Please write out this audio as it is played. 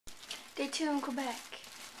Day 2 in Quebec.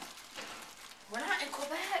 We're not in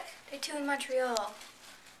Quebec. Day 2 in Montreal.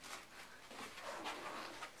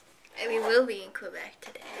 And we will be in Quebec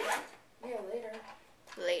today. Yeah, later.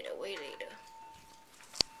 Later, way later.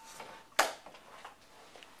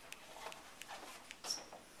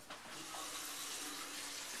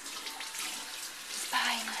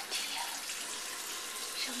 Spying on Tia.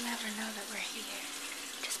 She'll never know that we're here.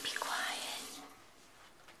 Just be quiet.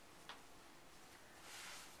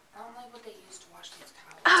 I don't like what they use to wash those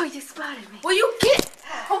towels. Oh, you spotted me. Will you get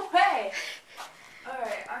away?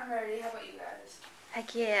 Alright, I'm ready. How about you guys?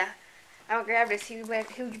 Heck yeah. I'm gonna grab this huge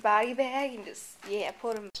body bag and just, yeah,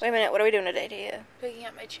 put them. Wait a minute, what are we doing today, Tia? Picking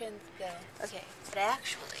up my chin still. Okay, but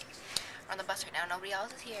actually, we're on the bus right now. Nobody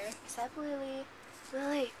else is here except Lily.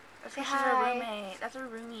 Lily, say She's hi. our roommate. That's our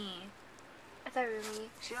roomie. That's our roomie.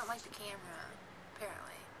 She don't like the camera,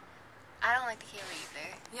 apparently. I don't like the camera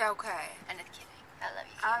either. Yeah, okay. I'm just kidding. I love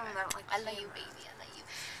you, I camera. don't like the I love you, camera. baby. I love you.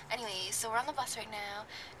 Anyways, so we're on the bus right now,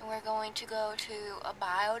 and we're going to go to a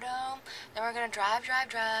biodome. Then we're gonna drive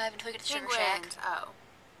until we get to Sugar Shack. Oh.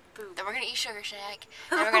 Food. Then we're gonna eat Sugar Shack.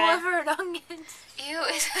 Then we're gonna Liver and onions. Ew,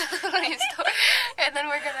 it's a funny story. And then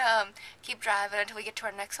we're gonna keep driving until we get to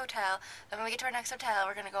our next hotel. Then when we get to our next hotel,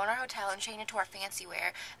 we're gonna go in our hotel and change into our fancy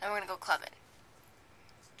wear. Then we're gonna go clubbing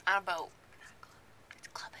on a boat. It's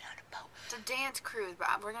clubbing on a boat. It's a dance cruise, but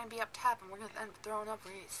we're gonna be up top and we're gonna end up throwing up.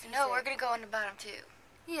 We're gonna get seasick. No, we're gonna go on the bottom too.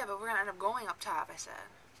 Yeah, but we're gonna end up going up top. I said.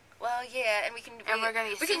 Well, yeah, and we can. We're gonna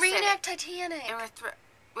get we can seasick. reenact Titanic. And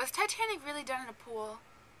was Titanic really done in a pool?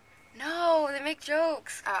 No, they make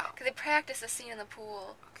jokes. Oh. Because they practice the scene in the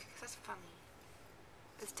pool. Okay, 'cause that's funny.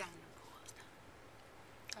 It's done in a pool.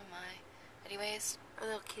 Oh my. Anyways, A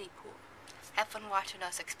little kiddie pool. have fun watching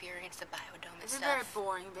us experience the biodome and It's stuff. very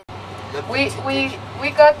boring, but We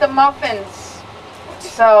got the muffins.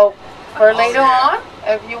 So for later on,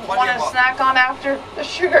 if you want to snack on after the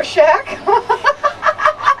Sugar Shack.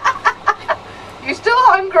 You still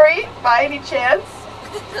hungry by any chance?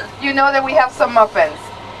 You know that we have some muffins.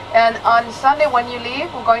 And on Sunday when you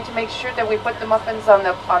leave, we're going to make sure that we put the muffins on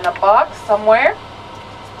a box somewhere.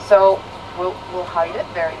 So we'll hide it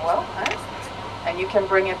very well. Huh? And you can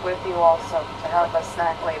bring it with you also to have a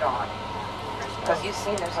snack later on. Because you've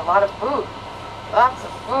seen there's a lot of food. Lots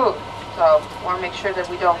of food. So we want to make sure that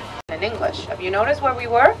we don't in English. Have you noticed where we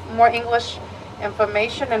were? More English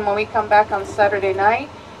information. And when we come back on Saturday night,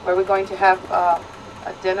 where we're going to have a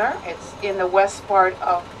dinner, it's in the west part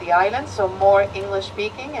of the island, so more English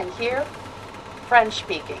speaking, and here French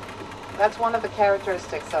speaking. That's one of the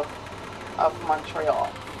characteristics of Montreal.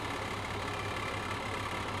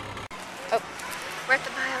 Oh, we're at the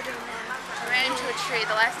biodome now. I ran into a tree.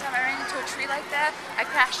 The last time I ran into a tree like that, I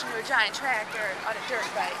crashed into a giant tractor on a dirt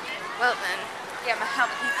bike. Well then. Yeah, my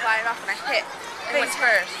helmet came flying off and I hit face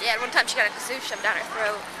first. Yeah, one time she got a kazoo shoved down her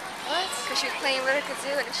throat. What? Because she was playing with a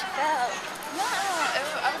kazoo and she fell. No,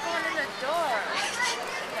 I was going in the door.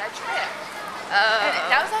 Yeah, I tripped. Oh. And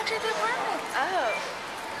that was actually the apartment. Oh.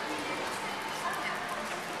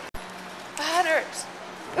 Otters.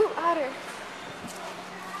 Ooh, otter.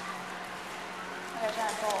 I got a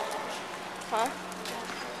giant bowl. Huh?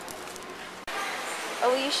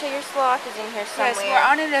 Alicia, your sloth is in here somewhere. Yes, we're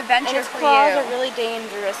on an adventure and its for claws you. are really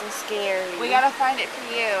dangerous and scary. We gotta find it for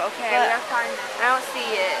you, okay? But We gotta find it. I don't see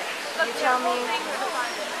it. You tell me.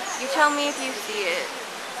 You tell me if you see it.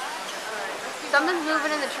 Something's moving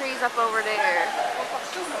in the trees up over there.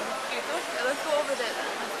 Let's go over there.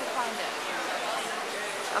 Let's go find it.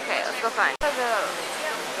 Okay, let's go find it.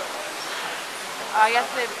 I guess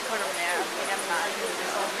they put them there. Okay, never mind.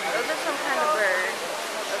 Those are some kind of bird.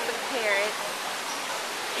 Those are parrots.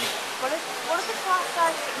 What if the clock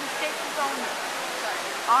guys mistake his owner?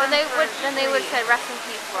 Then they would say rest in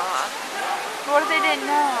peace, sloth. What if they didn't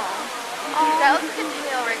know? That looks like a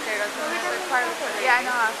tail right there. Doesn't it? Like part of the Yeah, I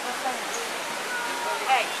know. I was saying.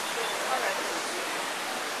 Hey.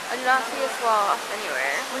 I do not see a sloth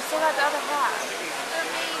anywhere. We still got the other half.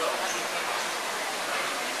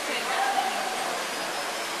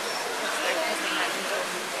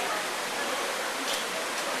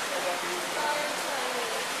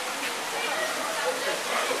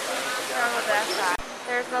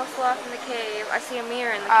 There's no sloth in the cave. I see a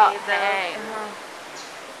mirror in the cave though. Hey.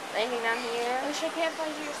 Anything down here? I wish I can't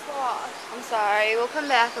find your sloth. I'm sorry. We'll come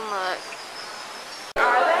back and look.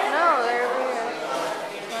 Are they? No, they're over here.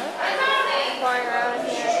 What? Flying around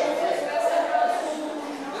here.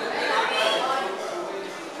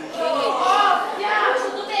 Gee.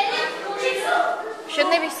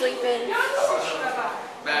 Shouldn't they be sleeping?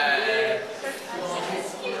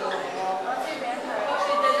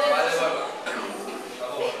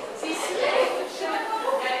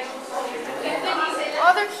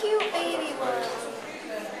 they're cute baby ones.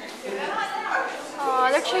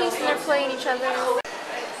 Aw, they're chasing, they're playing each other.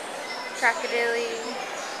 Crocodile.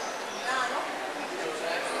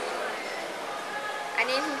 I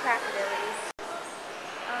named him Crocodile.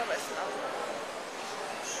 Oh, but smells good.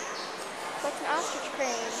 That's an ostrich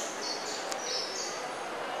crane.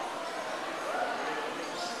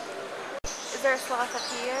 Is there a sloth up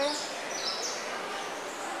here?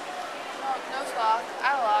 No sloth.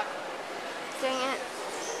 Out of luck. Dang it.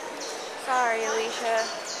 Sorry, Alicia.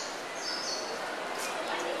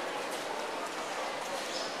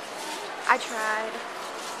 I tried.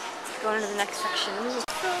 Going into the next section.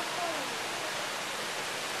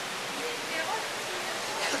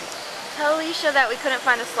 Tell Alicia that we couldn't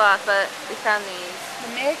find a sloth, but we found these.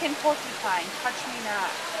 American porcupine. Touch me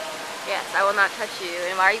not. Yes, I will not touch you.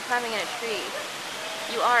 And why are you climbing in a tree?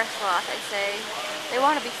 You are a sloth, I say. They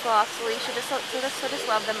want to be sloths, Alicia. Just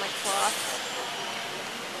love them like sloths.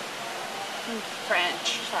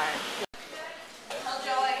 French. Sorry.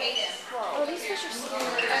 Oh, these fish are scary.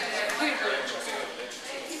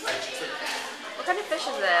 What kind of fish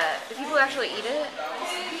is that? Do people actually eat it?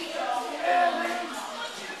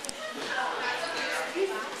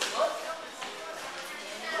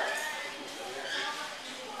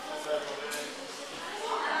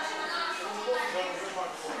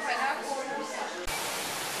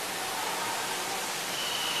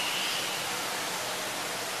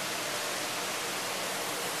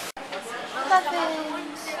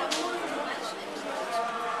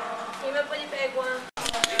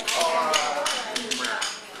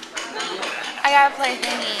 I gotta play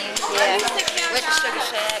thingy. Yeah. With Sugar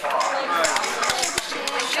Shack.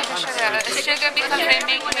 Sugar because they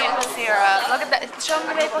make maple syrup. Look at that. Show them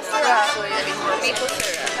the maple syrup. Maple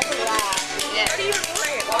syrup. Yeah.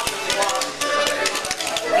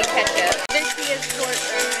 And ketchup. This is short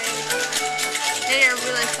They are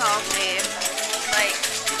really salty. Like,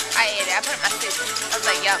 I ate it. I put it in my soup. I was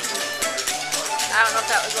like, yum. I don't know if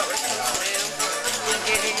that was what we're supposed to do. We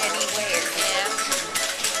did it anywhere. Yeah.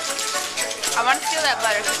 I want to feel that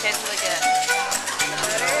butter because it tastes really good. The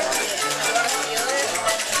butter? Yeah. I want to feel it.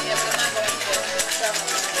 Yeah, but I'm not going to.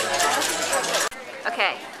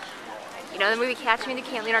 Okay. You know the movie Catch Me If You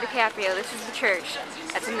Can, Leonardo DiCaprio? This is the church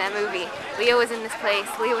that's in that movie. Leo is in this place.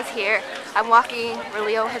 Leo is here. I'm walking where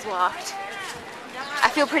Leo has walked. I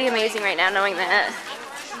feel pretty amazing right now knowing that.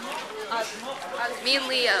 Me and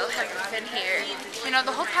Leo have been here. You know,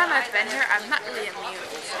 the whole time I've been here, I'm not really amused.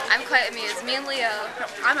 I'm quite amused. Me and Leo.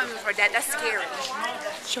 No, I'm amused for that. That's scary.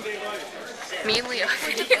 Me and Leo have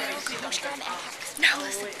been here. No,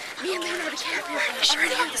 listen. Me and Leonardo DiCaprio are sure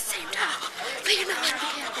here at the same time. Leonardo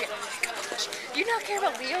DiCaprio. Oh my gosh. You not care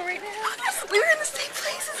about Leo right now? We were in the same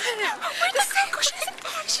place as him. We're the same place.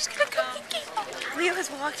 She's gonna come and get me. Leo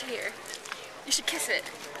has walked here. You should kiss it.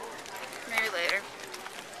 Maybe later.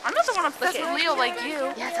 I'm not the one obsessed with Leo like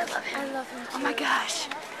you. Yes, I love him. I love him. Oh my gosh.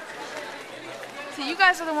 See, you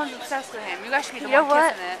guys are the ones obsessed with him. You guys should be the You know one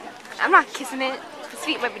what? kissing it. I'm not kissing it. His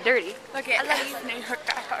feet might be dirty. Look at I love you. New York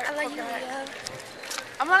Die Hard. I love you, Leo.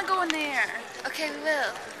 I want to go in there. Okay, we will.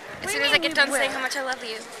 What As do soon you as I mean get we done will? saying how much I love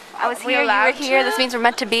you. I was We here, you were allowed here. to? This means we're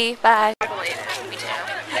meant to be. Bye. Me too.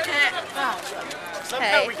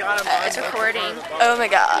 Hey, it's recording. Oh my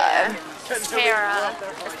god. It's Tara.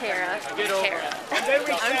 It's Tara. It's Tara.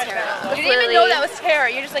 I'm Tara. You didn't even know that was Tara.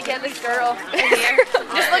 You're just like, yeah, this girl in here.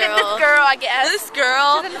 Just look at this girl, I guess. This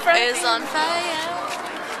girl She's in front of is me. on fire.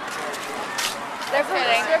 Their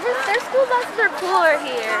school buses are cooler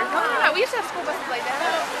here. Yeah, we used to have school buses like that.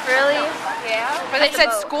 Really? Yeah. But they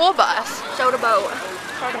said school bus. Show the boat.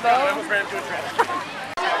 Show the boat.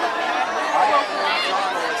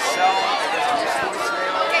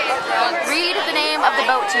 Read the name of the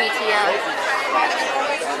boat to me, Tia.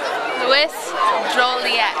 Louis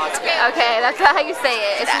Joliet. Okay, that's not how you say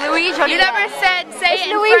it. It's Louis Joliet. You never said say It's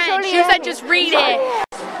it in Louis French. You Joliet. said just read it.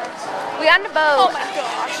 We on the boat. Oh my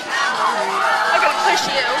gosh. I'm gonna push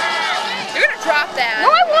you. You're gonna drop that.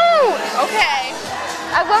 No, I won't. Okay.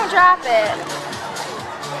 I won't drop it.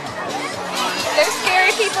 There's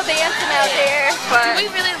scary people dancing out there. Do we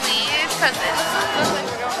really leave? Because it looks like we're going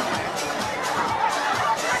somewhere.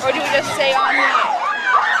 Or do we just stay on here?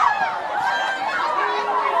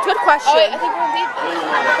 Good question. Oh, wait, I think we'll leave.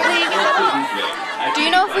 Do you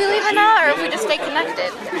know if we leave or not, or if we just stay connected?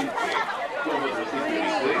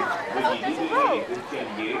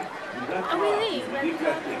 Oh, we leave.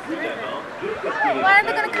 Why are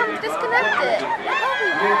they gonna come disconnected?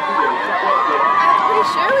 I'm pretty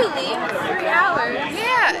sure we leave for 3 hours.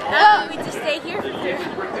 Yeah. Well, we just stay here for 3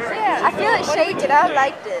 hours. Yeah. I feel like shaking. I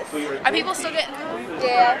like this. Are people still getting food?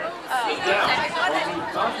 Yeah.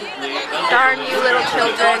 Darn you little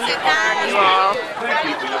children. Darn you all.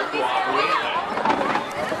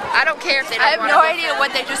 I don't care if they don't I have no idea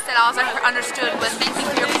what they just said. All I understood was thank you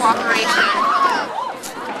for your cooperation.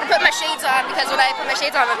 I put my shades on because when I put my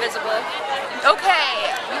shades on, I'm invisible.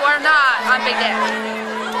 Okay, you are not on Big Day.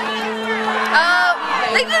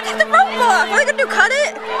 They gonna take the rope off. What are they gonna do? Cut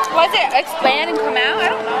it? Was it expand and come out?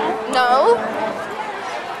 I don't know. No.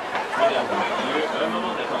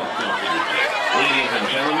 Ladies and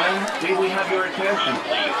gentlemen, may we have your attention,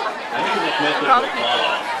 please? I need to dismiss the follow.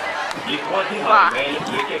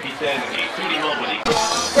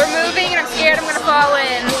 We're moving and I'm scared I'm gonna fall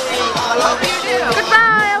in.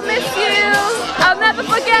 Goodbye, I'll miss you. I'll never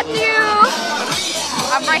forget you.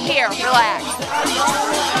 I'm right here. Relax.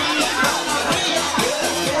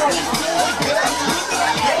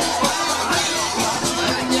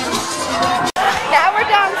 Now we're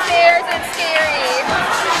downstairs and it's scary.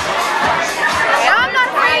 I'm not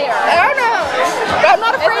afraid. I don't know. I'm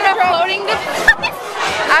not afraid of floating.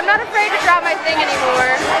 I'm not afraid to drop my thing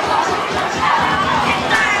anymore.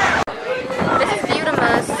 This is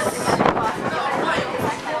Beautimus.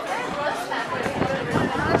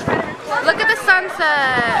 Look at the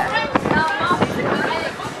sunset.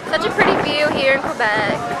 Such a pretty view here in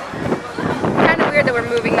Quebec. Kind of weird that we're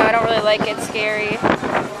moving though. I don't really like it. It's scary.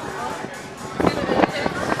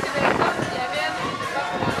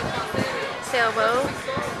 Sailboat.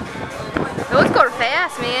 Oh, it's going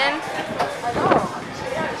fast, man.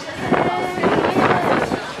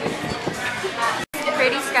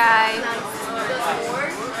 Pretty sky.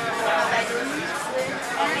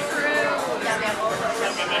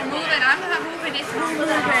 Moving. I'm not moving. It's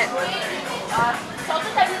moving.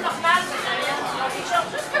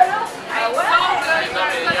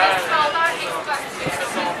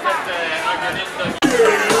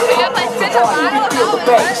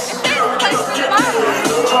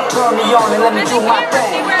 Turn me on and let me do my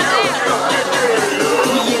thing.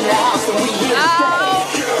 We in the house and we here to stay.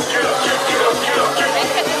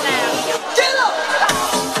 Get up!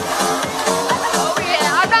 Oh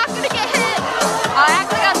yeah, I'm not gonna get hit. I'll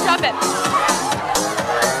act like I'm jumping.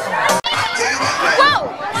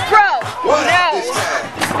 Whoa! Bro! No!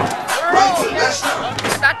 Right foot, left step.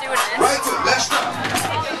 I'm not doing this. Right foot, left step.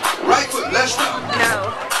 Right foot, left step.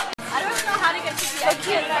 No.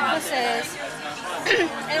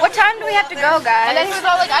 What time do we have to go, guys? And then he was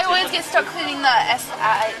all like, I always get stuck cleaning the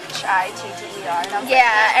SHITTER.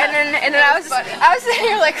 yeah, and then I was sitting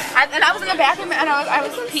here like, And I was in the bathroom and I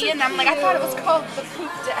was peeing and I'm like, I thought it was called the poop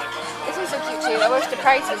deck. this one's so cute too. I wish the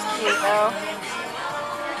price was cute though.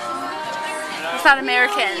 It's not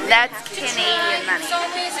American, that's Canadian money.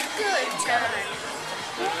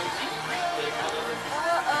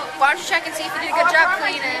 Why don't you check and see if he did a good job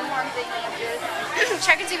cleaning?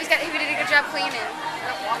 Check and see if he did a good job cleaning.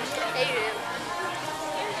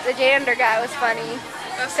 The janitor guy was funny.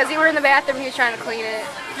 Because we were in the bathroom and he was trying to clean it.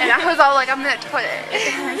 And I was all like, I'm gonna put it.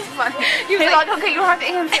 It's funny. He was like, okay, you don't have to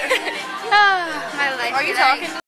answer. My life. Are you talking?